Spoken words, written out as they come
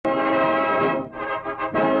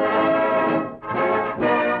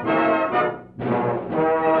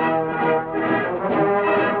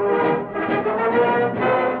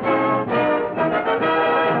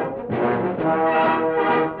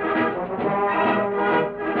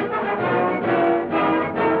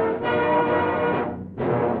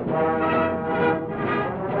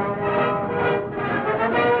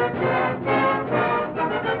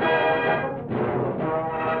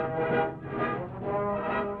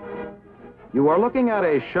You are looking at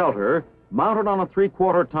a shelter mounted on a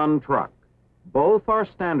 3/4-ton truck. Both are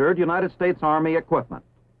standard United States Army equipment.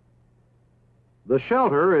 The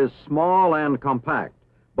shelter is small and compact,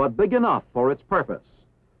 but big enough for its purpose,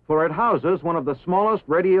 for it houses one of the smallest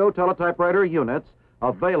radio teletypewriter units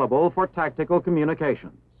available for tactical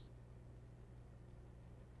communications.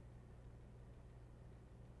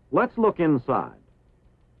 Let's look inside.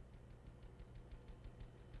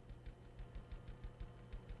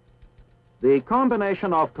 The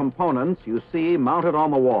combination of components you see mounted on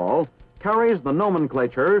the wall carries the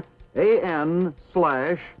nomenclature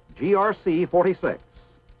AN/GRC-46.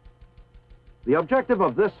 The objective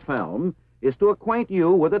of this film is to acquaint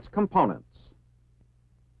you with its components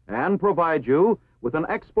and provide you with an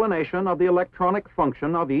explanation of the electronic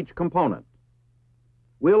function of each component.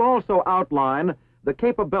 We'll also outline the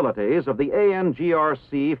capabilities of the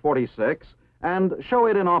AN/GRC-46 and show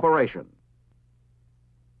it in operation.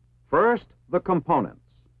 First, the components.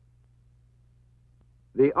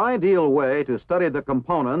 The ideal way to study the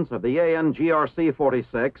components of the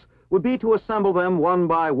AN/GRC-46 would be to assemble them one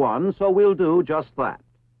by one, so we'll do just that.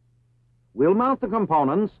 We'll mount the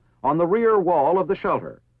components on the rear wall of the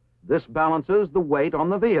shelter. This balances the weight on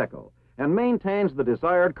the vehicle and maintains the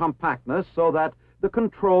desired compactness so that the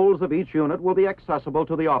controls of each unit will be accessible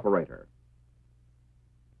to the operator.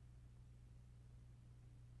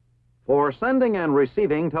 For sending and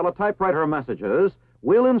receiving teletypewriter messages,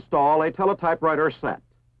 we'll install a teletypewriter set.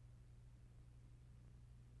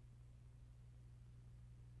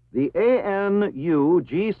 The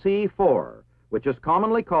ANU-GC4, which is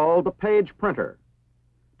commonly called the page printer.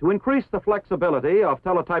 To increase the flexibility of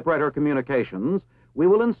teletypewriter communications, we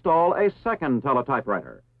will install a second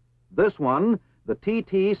teletypewriter. This one, the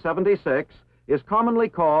TT-76, is commonly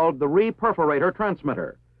called the reperforator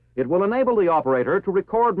transmitter. It will enable the operator to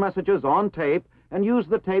record messages on tape and use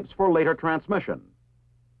the tapes for later transmission.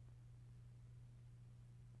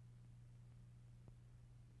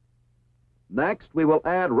 Next, we will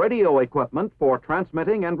add radio equipment for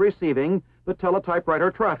transmitting and receiving the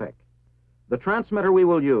teletypewriter traffic. The transmitter we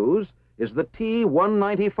will use is the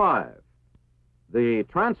T195. The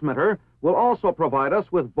transmitter will also provide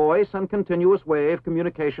us with voice and continuous wave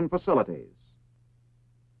communication facilities.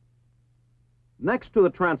 Next to the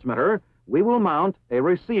transmitter, we will mount a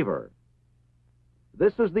receiver.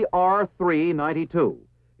 This is the R392.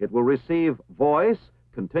 It will receive voice,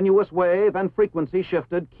 continuous wave, and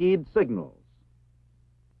frequency-shifted keyed signals.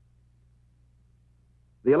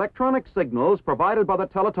 The electronic signals provided by the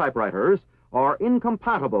teletypewriters are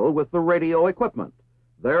incompatible with the radio equipment.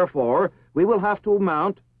 Therefore, we will have to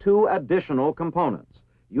mount two additional components,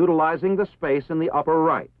 utilizing the space in the upper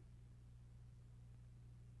right.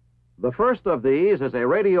 The first of these is a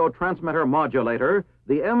radio transmitter modulator,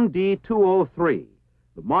 the MD203.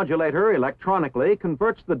 The modulator electronically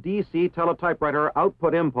converts the DC teletypewriter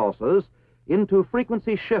output impulses into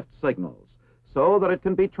frequency shift signals so that it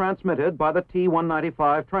can be transmitted by the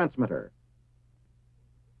T195 transmitter.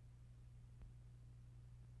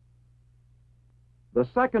 The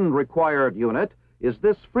second required unit is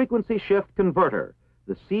this frequency shift converter,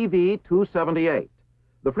 the CV278.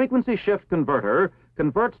 The frequency shift converter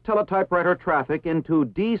converts teletypewriter traffic into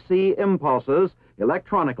DC impulses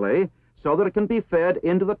electronically so that it can be fed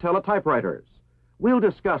into the teletypewriters. We'll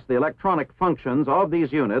discuss the electronic functions of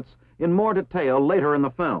these units in more detail later in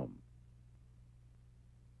the film.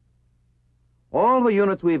 All the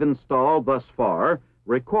units we've installed thus far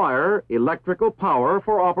require electrical power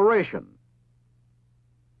for operation.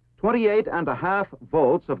 28.5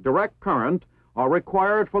 volts of direct current are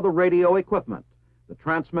required for the radio equipment, the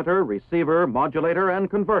transmitter, receiver, modulator, and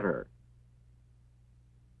converter.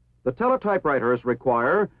 The teletypewriters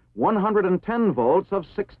require 110 volts of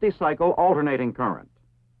 60-cycle alternating current.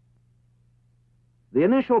 The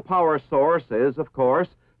initial power source is, of course,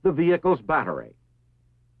 the vehicle's battery.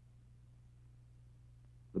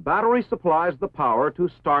 The battery supplies the power to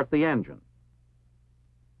start the engine.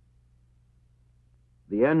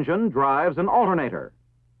 The engine drives an alternator.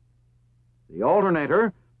 The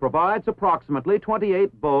alternator provides approximately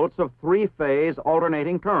 28 volts of three-phase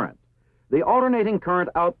alternating current. The alternating current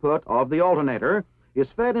output of the alternator is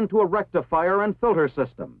fed into a rectifier and filter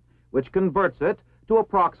system, which converts it to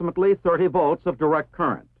approximately 30 volts of direct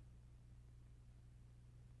current.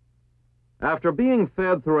 After being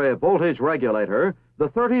fed through a voltage regulator, the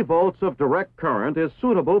 30 volts of direct current is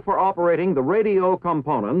suitable for operating the radio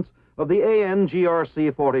components of the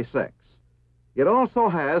AN/GRC-46. It also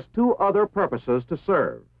has two other purposes to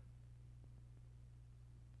serve.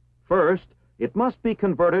 First, it must be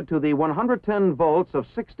converted to the 110 volts of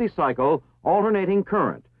 60-cycle alternating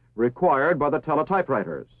current required by the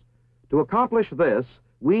teletypewriters. To accomplish this,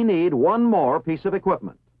 we need one more piece of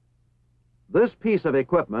equipment. This piece of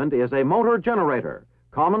equipment is a motor generator,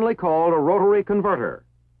 commonly called a rotary converter.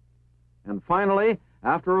 And finally,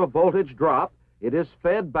 after a voltage drop, it is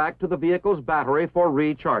fed back to the vehicle's battery for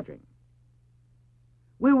recharging.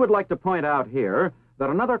 We would like to point out here that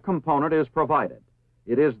another component is provided.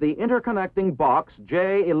 It is the interconnecting box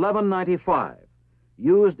J1195.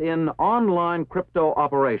 Used in online crypto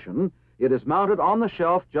operation, it is mounted on the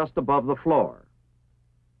shelf just above the floor.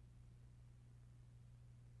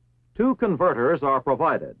 Two converters are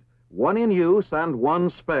provided, one in use and one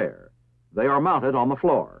spare. They are mounted on the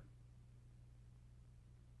floor.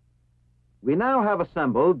 We now have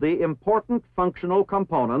assembled the important functional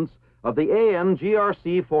components of the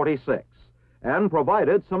GRC-46 and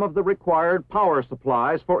provided some of the required power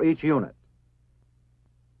supplies for each unit.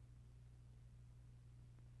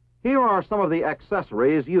 Here are some of the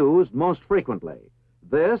accessories used most frequently.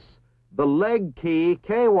 This, the leg key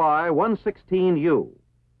KY116U,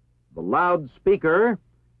 the loudspeaker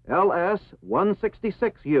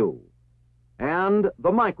LS166U, and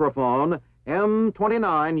the microphone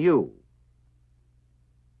M29U.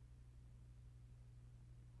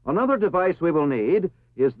 Another device we will need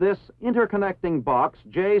is this interconnecting box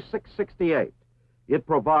J668. It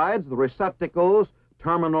provides the receptacles,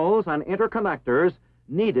 terminals, and interconnectors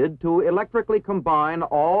needed to electrically combine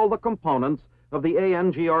all the components of the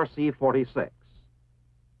GRC-46.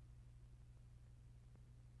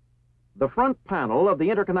 The front panel of the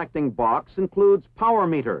interconnecting box includes power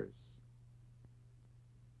meters,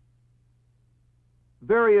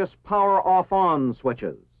 various power off-on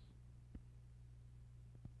switches,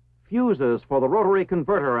 fuses for the rotary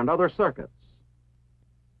converter and other circuits,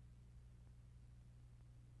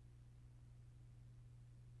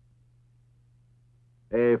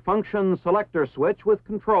 a function selector switch with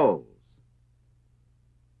controls,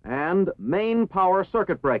 and main power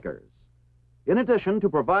circuit breakers. In addition to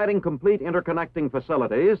providing complete interconnecting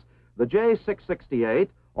facilities, the J668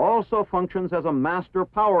 also functions as a master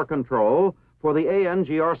power control for the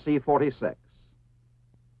GRC-46.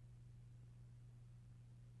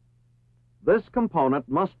 This component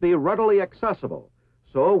must be readily accessible,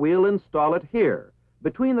 so we'll install it here,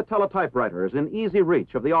 between the teletypewriters in easy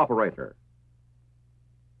reach of the operator.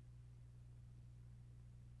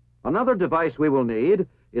 Another device we will need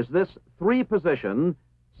is this 3-position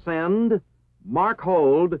send, mark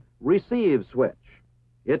hold, receive switch.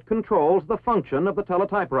 It controls the function of the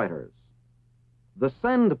teletypewriters. The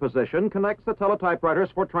send position connects the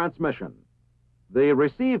teletypewriters for transmission. The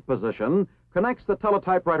receive position connects the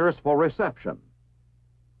teletypewriters for reception.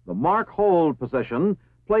 The mark hold position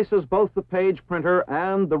places both the page printer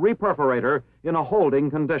and the reperforator in a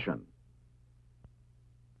holding condition.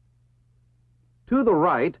 To the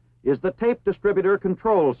right is the tape distributor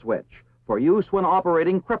control switch for use when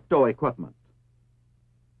operating crypto equipment.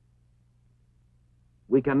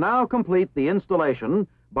 We can now complete the installation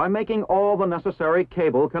by making all the necessary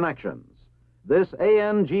cable connections. This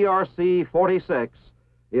GRC-46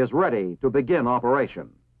 is ready to begin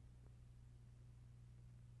operation.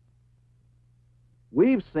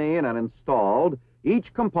 We've seen and installed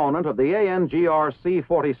each component of the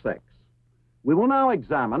GRC-46. We will now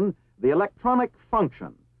examine the electronic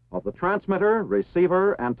function of the transmitter,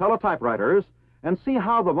 receiver, and teletypewriters and see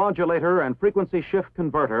how the modulator and frequency shift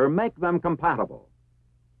converter make them compatible.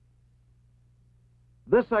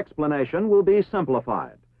 This explanation will be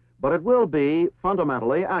simplified, but it will be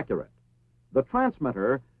fundamentally accurate. The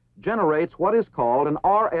transmitter generates what is called an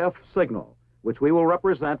RF signal, which we will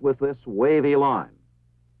represent with this wavy line.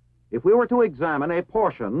 If we were to examine a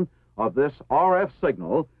portion of this RF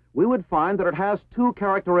signal, we would find that it has two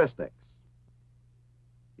characteristics.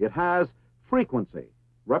 It has frequency,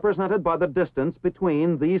 represented by the distance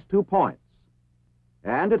between these 2 points,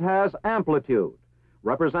 and it has amplitude,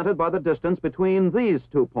 represented by the distance between these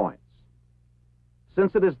 2 points.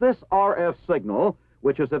 Since it is this RF signal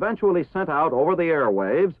which is eventually sent out over the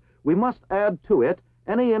airwaves, we must add to it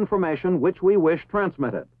any information which we wish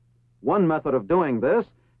transmitted. One method of doing this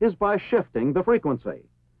is by shifting the frequency.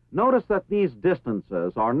 Notice that these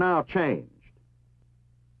distances are now changed.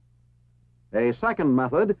 A second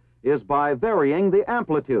method is by varying the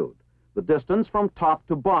amplitude, the distance from top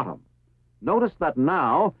to bottom. Notice that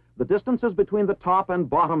now the distances between the top and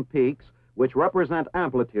bottom peaks, which represent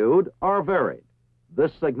amplitude, are varied.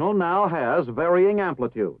 This signal now has varying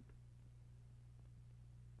amplitude.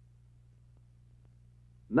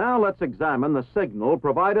 Now let's examine the signal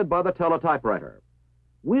provided by the teletypewriter.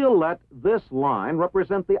 We'll let this line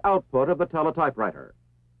represent the output of the teletypewriter.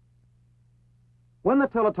 When the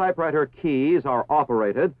teletypewriter keys are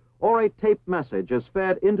operated, or a tape message is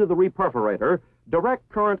fed into the reperforator, direct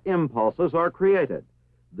current impulses are created.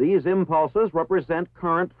 These impulses represent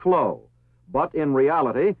current flow, but in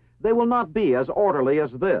reality, they will not be as orderly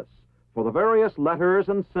as this, for the various letters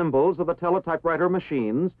and symbols of the teletypewriter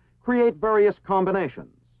machines create various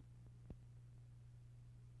combinations.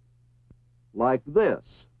 Like this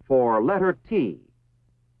for letter T,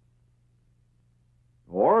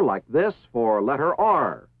 or like this for letter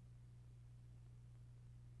R,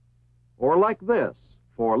 or like this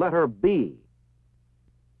for letter B.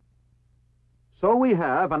 So we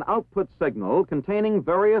have an output signal containing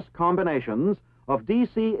various combinations of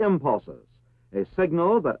DC impulses, a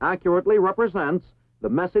signal that accurately represents the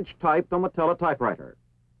message typed on the teletypewriter.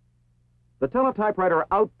 The teletypewriter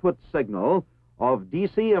output signal of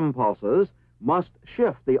DC impulses must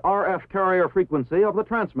shift the RF carrier frequency of the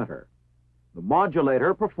transmitter. The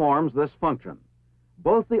modulator performs this function.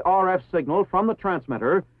 Both the RF signal from the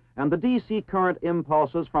transmitter and the DC current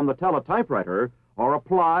impulses from the teletypewriter are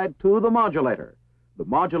applied to the modulator. The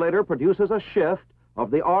modulator produces a shift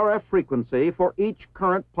of the RF frequency for each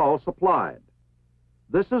current pulse applied.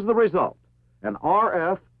 This is the result, an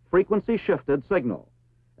RF frequency-shifted signal.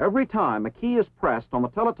 Every time a key is pressed on the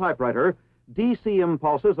teletypewriter, DC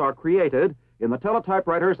impulses are created in the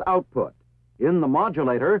teletypewriter's output. In the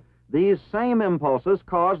modulator, these same impulses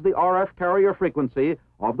cause the RF carrier frequency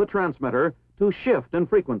of the transmitter to shift in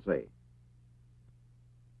frequency.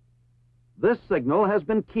 This signal has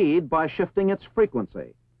been keyed by shifting its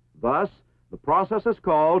frequency. Thus, the process is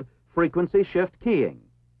called frequency shift keying.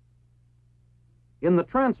 In the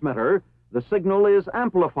transmitter, the signal is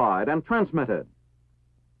amplified and transmitted.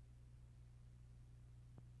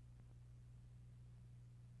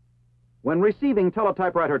 When receiving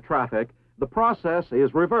teletypewriter traffic, the process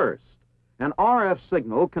is reversed. An RF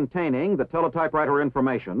signal containing the teletypewriter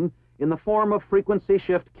information in the form of frequency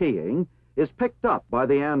shift keying is picked up by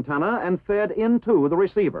the antenna and fed into the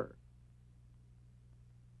receiver.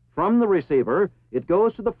 From the receiver, it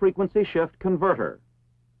goes to the frequency shift converter.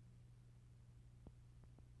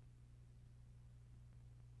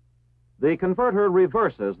 The converter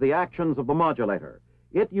reverses the actions of the modulator.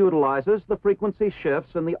 It utilizes the frequency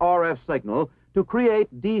shifts in the RF signal to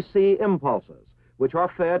create DC impulses, which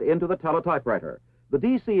are fed into the teletypewriter. The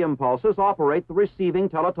DC impulses operate the receiving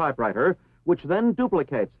teletypewriter, which then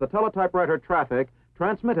duplicates the teletypewriter traffic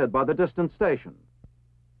transmitted by the distant station.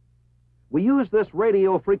 We use this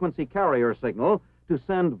radio frequency carrier signal to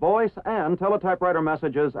send voice and teletypewriter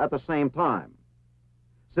messages at the same time.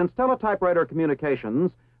 Since teletypewriter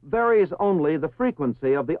communications varies only the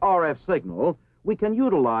frequency of the RF signal, we can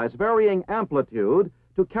utilize varying amplitude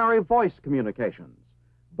to carry voice communications.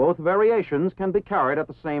 Both variations can be carried at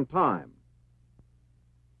the same time.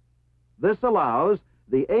 This allows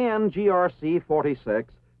the GRC-46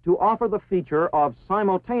 to offer the feature of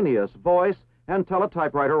simultaneous voice and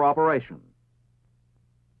teletypewriter operation.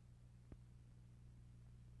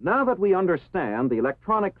 Now that we understand the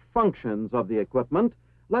electronic functions of the equipment,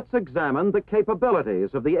 let's examine the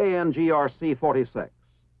capabilities of the GRC-46.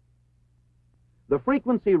 The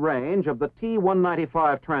frequency range of the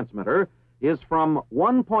T195 transmitter is from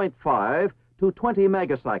 1.5 to 20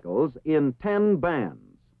 megacycles in 10 bands.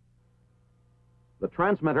 The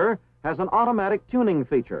transmitter has an automatic tuning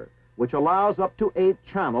feature, which allows up to 8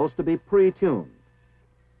 channels to be pre-tuned.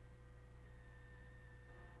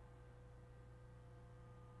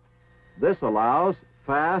 This allows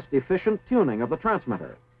fast, efficient tuning of the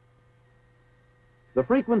transmitter. The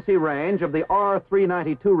frequency range of the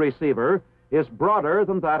R392 receiver is broader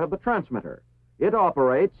than that of the transmitter. It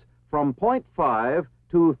operates from 0.5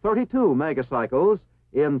 to 32 megacycles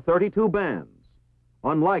in 32 bands.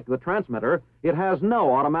 Unlike the transmitter, it has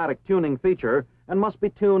no automatic tuning feature and must be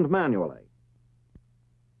tuned manually.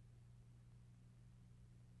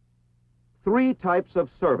 3 types of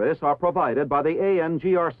service are provided by the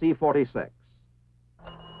GRC-46.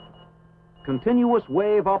 Continuous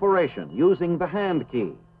wave operation using the hand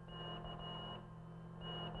key.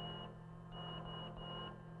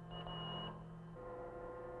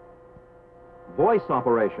 Voice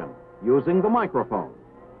operation using the microphone.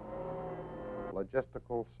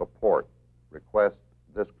 Logistical support. Request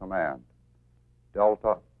this command.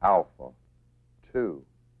 Delta Alpha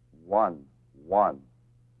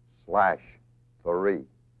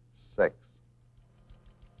 211/36.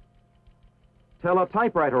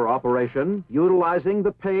 Teletypewriter operation utilizing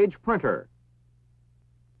the page printer.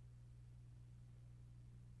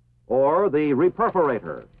 Or the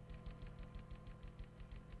reperforator.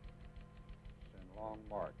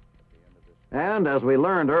 And as we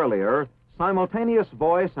learned earlier, simultaneous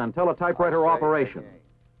voice and teletypewriter operation.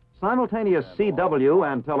 Simultaneous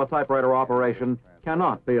CW and teletypewriter operation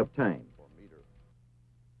cannot be obtained.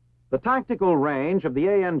 The tactical range of the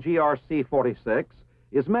AN/GRC-46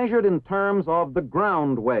 is measured in terms of the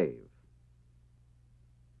ground wave.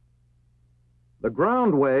 The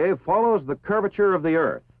ground wave follows the curvature of the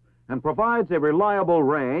Earth and provides a reliable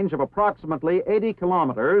range of approximately 80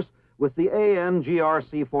 kilometers with the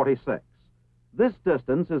AN/GRC-46. This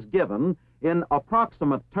distance is given in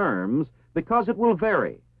approximate terms because it will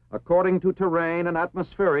vary according to terrain and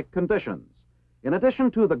atmospheric conditions. In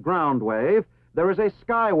addition to the ground wave, there is a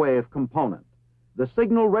sky wave component, the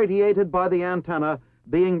signal radiated by the antenna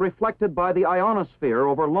being reflected by the ionosphere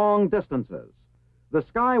over long distances. The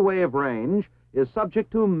sky wave range is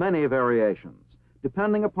subject to many variations,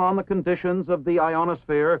 depending upon the conditions of the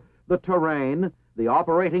ionosphere, the terrain, the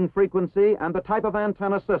operating frequency, and the type of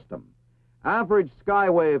antenna system. Average sky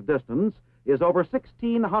wave distance is over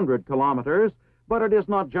 1,600 kilometers, but it is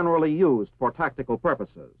not generally used for tactical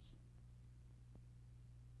purposes.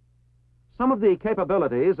 Some of the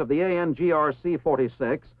capabilities of the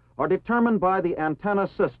AN/GRC-46 are determined by the antenna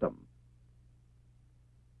system.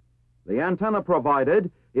 The antenna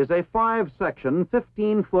provided is a 5-section,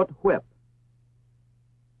 15-foot whip.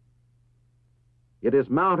 It is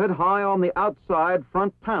mounted high on the outside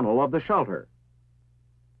front panel of the shelter.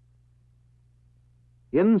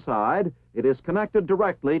 Inside, it is connected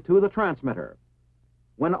directly to the transmitter.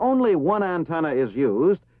 When only one antenna is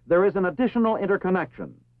used, there is an additional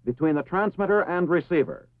interconnection between the transmitter and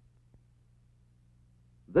receiver.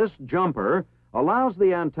 This jumper allows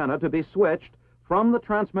the antenna to be switched from the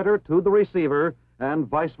transmitter to the receiver and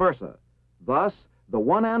vice versa. Thus, the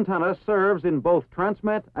one antenna serves in both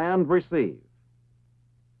transmit and receive.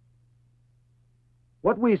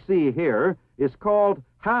 What we see here is called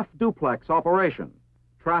half-duplex operation.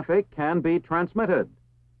 Traffic can be transmitted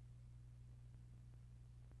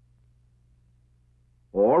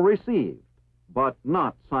or received, but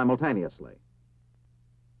not simultaneously.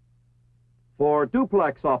 For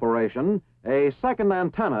duplex operation, a second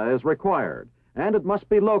antenna is required, and it must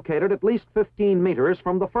be located at least 15 meters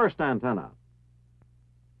from the first antenna.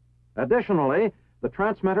 Additionally, the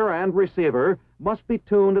transmitter and receiver must be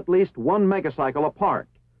tuned at least 1 megacycle apart.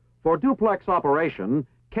 For duplex operation,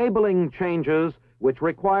 cabling changes which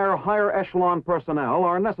require higher echelon personnel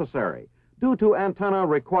are necessary. Due to antenna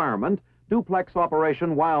requirement, duplex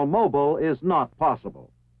operation while mobile is not possible.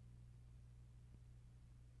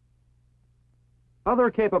 Other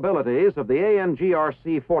capabilities of the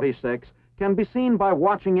AN/GRC-46 can be seen by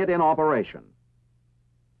watching it in operation.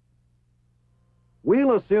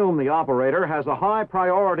 We'll assume the operator has a high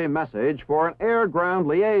priority message for an air-ground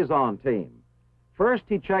liaison team. First,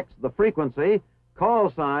 he checks the frequency,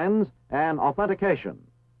 call signs, and authentication.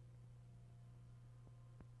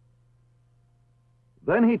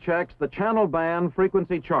 Then he checks the channel band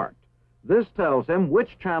frequency chart. This tells him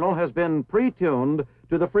which channel has been pre-tuned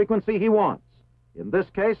to the frequency he wants. In this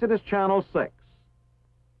case, it is channel 6.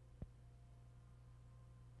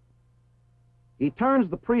 He turns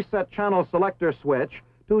the preset channel selector switch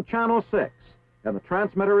to channel 6, and the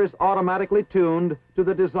transmitter is automatically tuned to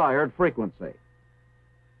the desired frequency.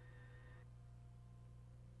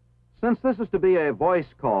 Since this is to be a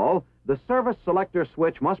voice call, the service selector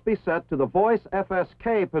switch must be set to the voice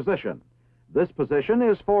FSK position. This position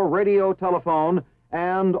is for radio telephone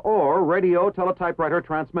and/or radio teletypewriter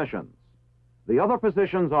transmissions. The other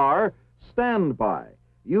positions are standby,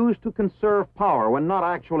 used to conserve power when not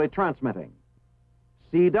actually transmitting;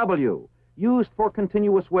 CW, used for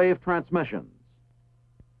continuous wave transmissions;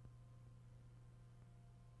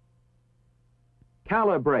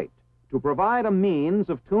 calibrate, to provide a means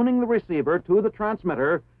of tuning the receiver to the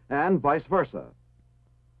transmitter and vice versa.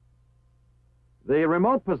 The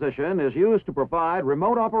remote position is used to provide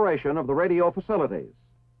remote operation of the radio facilities.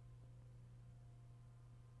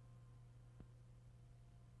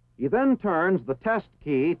 He then turns the test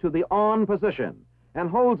key to the on position and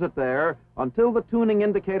holds it there until the tuning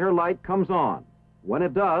indicator light comes on. When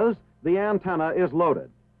it does, the antenna is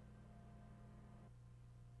loaded.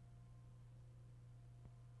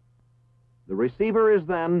 The receiver is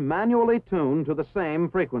then manually tuned to the same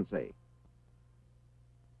frequency.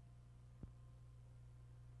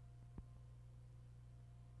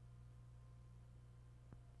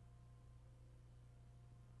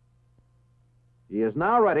 He is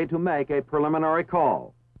now ready to make a preliminary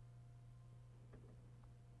call.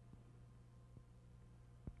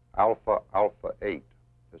 Alpha Alpha 8.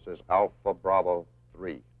 This is Alpha Bravo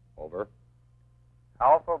 3. Over.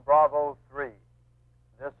 Alpha Bravo 3.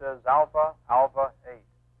 This is Alpha Alpha 8.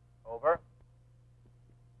 Over.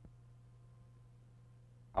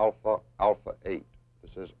 Alpha Alpha 8.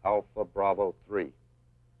 This is Alpha Bravo 3.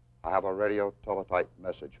 I have a radio teletype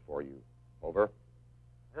message for you. Over.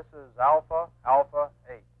 This is Alpha, Alpha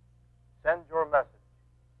 8. Send your message.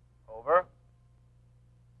 Over.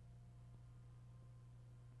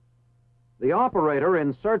 The operator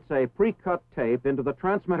inserts a pre-cut tape into the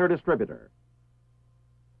transmitter distributor.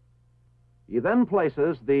 He then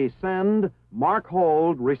places the send, mark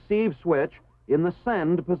hold, receive switch in the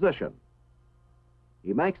send position.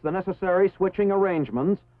 He makes the necessary switching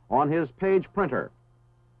arrangements on his page printer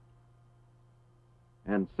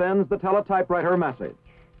and sends the teletypewriter message.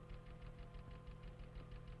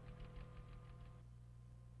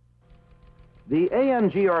 The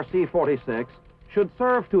ANGRC-46 should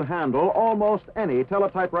serve to handle almost any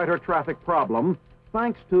teletypewriter traffic problem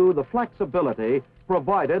thanks to the flexibility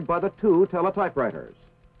provided by the two teletypewriters.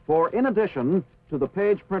 For in addition to the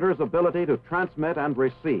page printer's ability to transmit and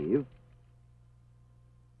receive,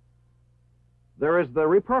 there is the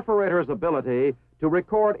reperforator's ability to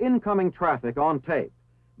record incoming traffic on tape.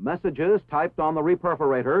 Messages typed on the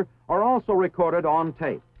reperforator are also recorded on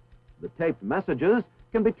tape. The taped messages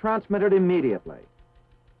can be transmitted immediately.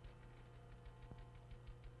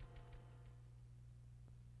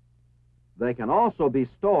 They can also be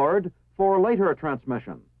stored for later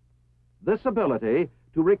transmission. This ability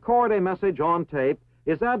to record a message on tape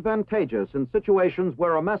is advantageous in situations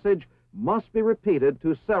where a message must be repeated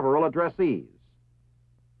to several addressees.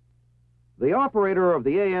 The operator of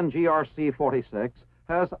the ANGRC-46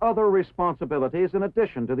 has other responsibilities in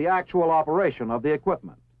addition to the actual operation of the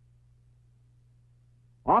equipment.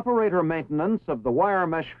 Operator maintenance of the wire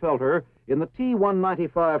mesh filter in the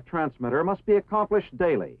T195 transmitter must be accomplished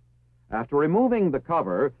daily. After removing the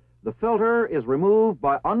cover, the filter is removed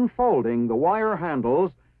by unfolding the wire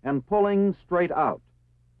handles and pulling straight out.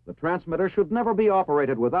 The transmitter should never be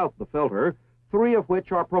operated without the filter, 3 of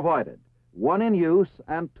which are provided, 1 in use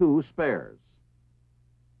and 2 spares.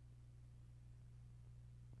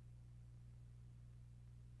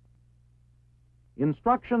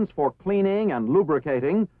 Instructions for cleaning and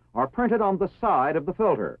lubricating are printed on the side of the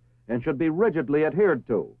filter and should be rigidly adhered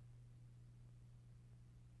to.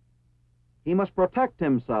 He must protect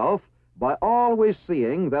himself by always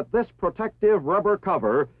seeing that this protective rubber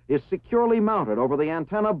cover is securely mounted over the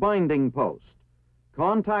antenna binding post.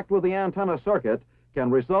 Contact with the antenna circuit can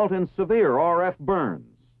result in severe RF burns.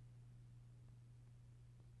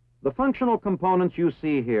 The functional components you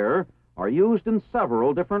see here are used in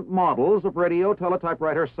several different models of radio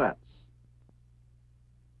teletypewriter sets.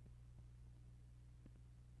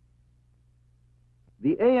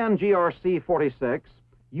 The ANGRC-46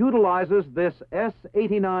 utilizes this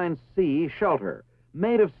S89C shelter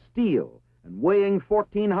made of steel and weighing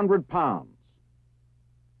 1,400 pounds.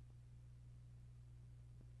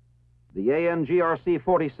 The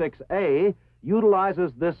ANGRC-46A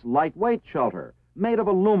utilizes this lightweight shelter made of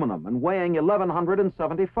aluminum and weighing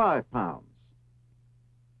 1,175 pounds.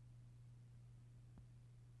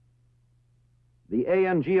 The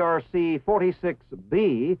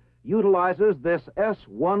ANGRC-46B utilizes this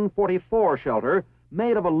S144 shelter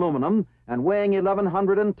made of aluminum and weighing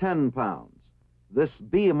 1,110 pounds. This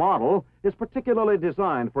B model is particularly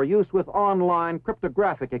designed for use with online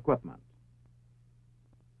cryptographic equipment.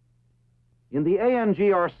 In the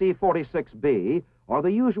ANGRC-46B are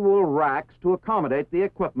the usual racks to accommodate the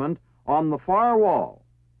equipment on the far wall,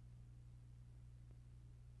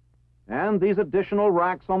 and these additional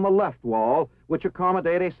racks on the left wall which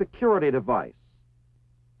accommodate a security device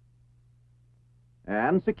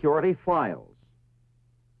and security files.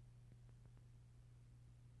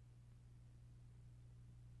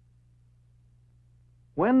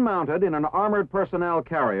 When mounted in an armored personnel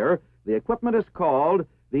carrier, the equipment is called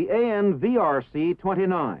the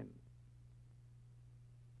ANVRC-29.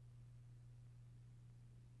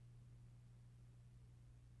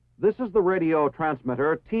 This is the radio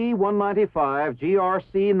transmitter T195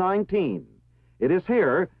 GRC-19. It is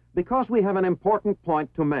here because we have an important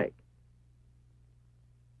point to make.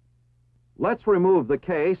 Let's remove the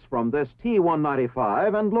case from this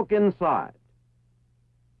T195 and look inside.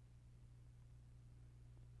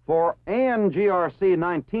 For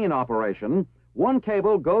ANGRC-19 operation, one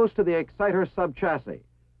cable goes to the exciter subchassis.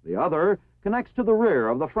 The other connects to the rear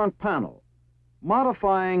of the front panel.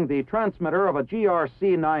 Modifying the transmitter of a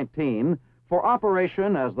GRC-19 for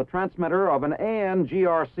operation as the transmitter of an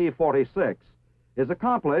ANGRC-46 is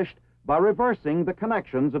accomplished by reversing the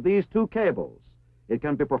connections of these two cables. It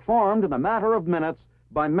can be performed in a matter of minutes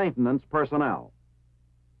by maintenance personnel.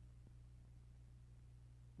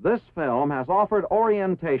 This film has offered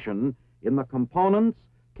orientation in the components,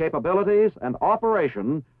 capabilities, and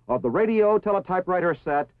operation of the radio teletypewriter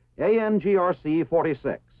set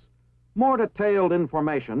ANGRC-46. More detailed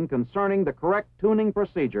information concerning the correct tuning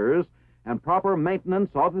procedures and proper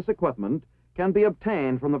maintenance of this equipment can be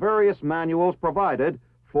obtained from the various manuals provided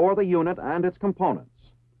for the unit and its components.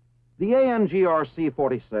 The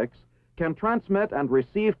GRC-46 can transmit and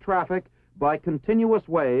receive traffic by continuous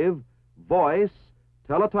wave, voice,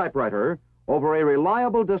 teletypewriter over a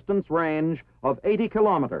reliable distance range of 80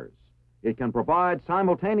 kilometers. It can provide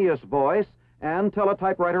simultaneous voice and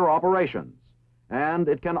teletypewriter operations, and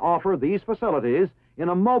it can offer these facilities in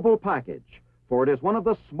a mobile package, for it is one of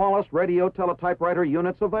the smallest radio teletypewriter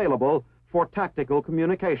units available for tactical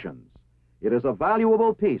communications. It is a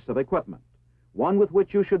valuable piece of equipment, one with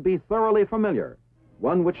which you should be thoroughly familiar,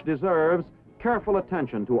 one which deserves careful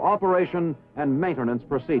attention to operation and maintenance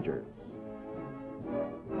procedures.